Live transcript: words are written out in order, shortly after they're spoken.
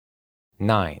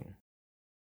9.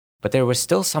 But there was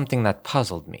still something that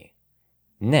puzzled me.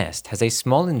 Nest has a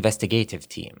small investigative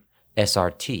team,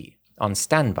 SRT, on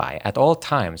standby at all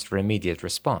times for immediate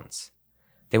response.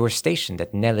 They were stationed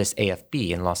at Nellis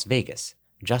AFB in Las Vegas,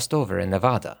 just over in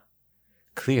Nevada.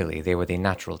 Clearly, they were the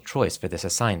natural choice for this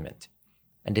assignment.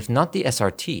 And if not the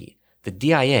SRT, the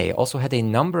DIA also had a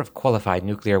number of qualified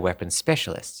nuclear weapons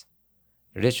specialists.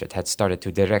 Richard had started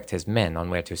to direct his men on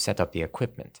where to set up the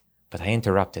equipment, but I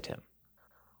interrupted him.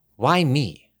 "Why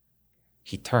me?"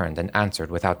 He turned and answered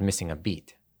without missing a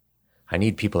beat. "I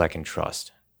need people I can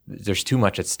trust. There's too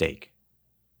much at stake."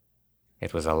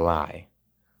 It was a lie.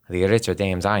 The Richard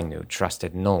Ames I knew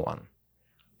trusted no one.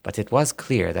 But it was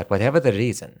clear that whatever the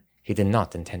reason, he did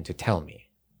not intend to tell me.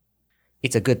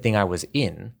 "It's a good thing I was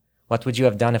in. What would you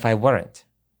have done if I weren't?"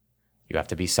 "You have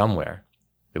to be somewhere.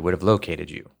 We would have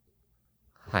located you."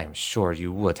 "I'm sure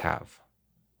you would have."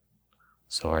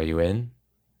 "So are you in?"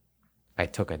 I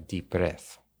took a deep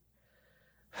breath.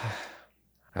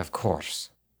 "Of course."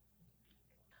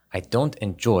 I don't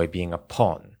enjoy being a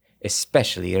pawn,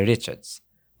 especially Richard's,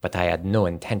 but I had no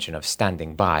intention of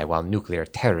standing by while nuclear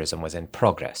terrorism was in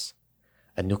progress.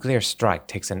 A nuclear strike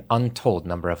takes an untold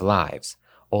number of lives,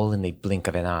 all in the blink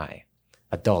of an eye.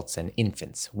 Adults and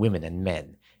infants, women and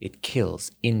men. It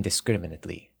kills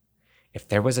indiscriminately. If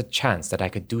there was a chance that I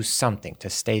could do something to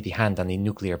stay the hand on the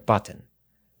nuclear button,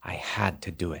 I had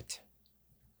to do it.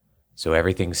 "So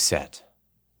everything's set."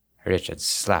 Richard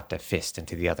slapped a fist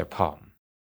into the other palm.